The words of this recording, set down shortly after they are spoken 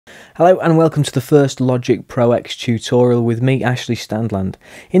Hello and welcome to the first Logic Pro X tutorial with me, Ashley Standland.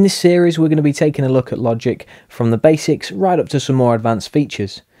 In this series we're going to be taking a look at Logic from the basics right up to some more advanced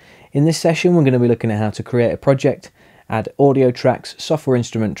features. In this session we're going to be looking at how to create a project, add audio tracks, software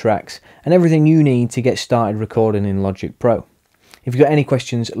instrument tracks and everything you need to get started recording in Logic Pro. If you've got any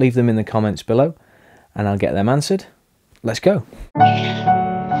questions, leave them in the comments below and I'll get them answered. Let's go!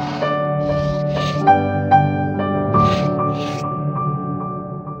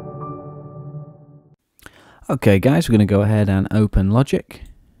 Okay guys, we're going to go ahead and open Logic.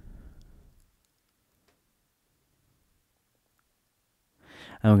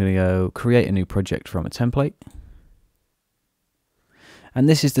 And we're going to go create a new project from a template. And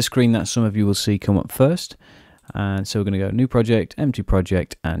this is the screen that some of you will see come up first. And so we're going to go new project, empty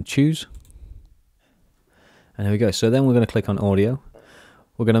project and choose. And here we go. So then we're going to click on audio.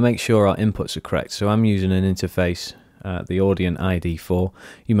 We're going to make sure our inputs are correct. So I'm using an interface, the Audient ID4.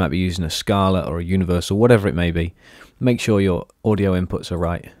 You might be using a Scala or a Universal, whatever it may be. Make sure your audio inputs are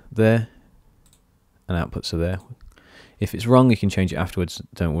right there and outputs are there. If it's wrong, you can change it afterwards.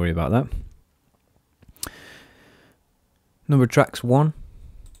 Don't worry about that. Number of tracks 1,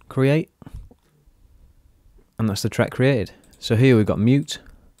 create, and that's the track created. So here we've got mute,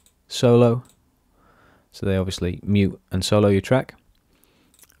 solo, so they obviously mute and solo your track.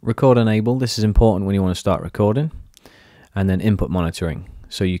 Record enable, this is important when you want to start recording. And then input monitoring,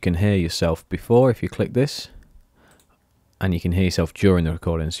 so you can hear yourself before if you click this, and you can hear yourself during the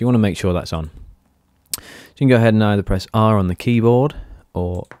recording, so you want to make sure that's on. So you can go ahead and either press R on the keyboard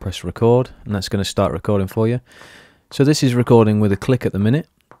or press record, and that's going to start recording for you. So this is recording with a click at the minute,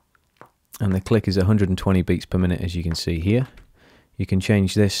 and the click is 120 beats per minute, as you can see here. You can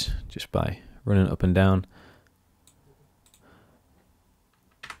change this just by running it up and down.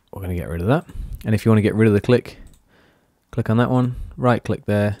 We're going to get rid of that, and if you want to get rid of the click, click on that one, right click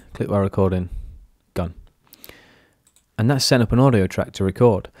there, click while recording, gone. And that's setting up an audio track to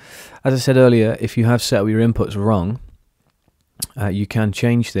record. As I said earlier, if you have set up your inputs wrong, you can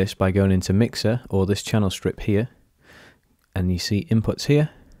change this by going into Mixer or this channel strip here, and you see inputs here,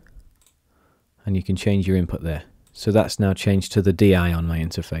 and you can change your input there. So that's now changed to the DI on my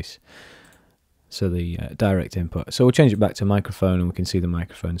interface. So the direct input. So we'll change it back to microphone and we can see the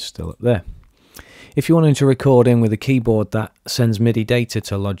microphone's still up there. If you wanted to record in with a keyboard that sends MIDI data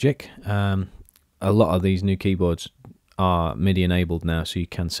to Logic, a lot of these new keyboards are MIDI enabled now, so you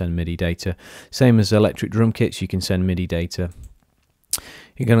can send MIDI data. Same as electric drum kits, you can send MIDI data.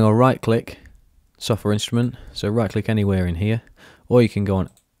 You're going to go right click, software instrument, so right click anywhere in here, or you can go on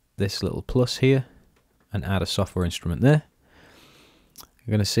this little plus here and add a software instrument there.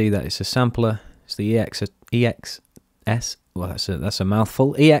 You're going to see that it's a sampler, it's the EXS. Well, that's a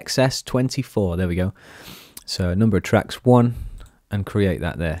mouthful. EXS24, there we go. So number of tracks 1 and create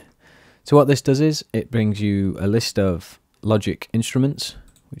that there. So what this does is it brings you a list of Logic instruments,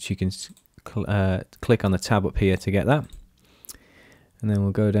 which you can click on the tab up here to get that. And then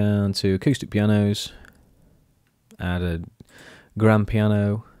we'll go down to acoustic pianos, add a grand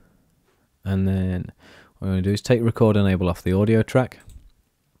piano, and then what we're going to do is take record enable off the audio track.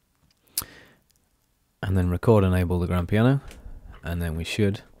 And then record enable the grand piano, and then we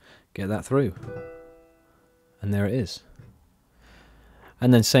should get that through. And there it is.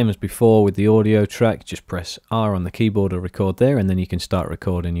 And then same as before with the audio track, just press R on the keyboard or record there, and then you can start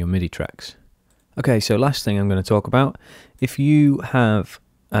recording your MIDI tracks. Okay, so last thing I'm going to talk about, if you have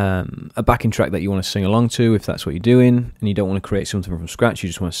a backing track that you want to sing along to, if that's what you're doing, and you don't want to create something from scratch, you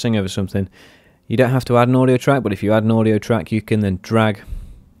just want to sing over something, you don't have to add an audio track, but if you add an audio track, you can then drag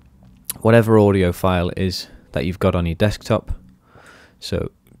whatever audio file it is that you've got on your desktop. So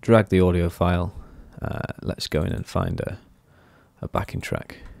drag the audio file. Let's go in and find a backing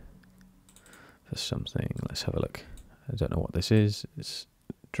track for something. Let's have a look. I don't know what this is. It's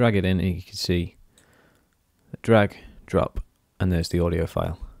drag it in and you can see drag, drop, and there's the audio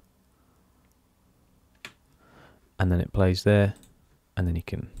file. And then it plays there, and then you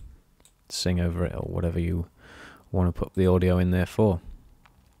can sing over it or whatever you want to put the audio in there for.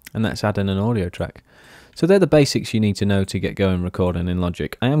 And that's adding an audio track. So they're the basics you need to know to get going recording in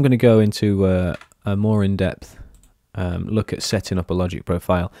Logic. I am going to go into a more in-depth look at setting up a Logic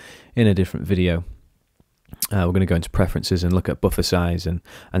profile in a different video. We're going to go into preferences and look at buffer size and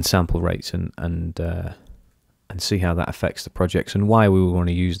sample rates and see how that affects the projects and why we will want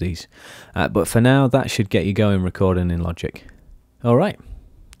to use these. But for now, that should get you going recording in Logic. Alright,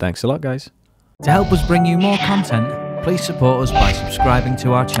 thanks a lot guys. To help us bring you more content, please support us by subscribing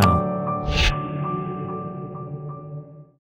to our channel.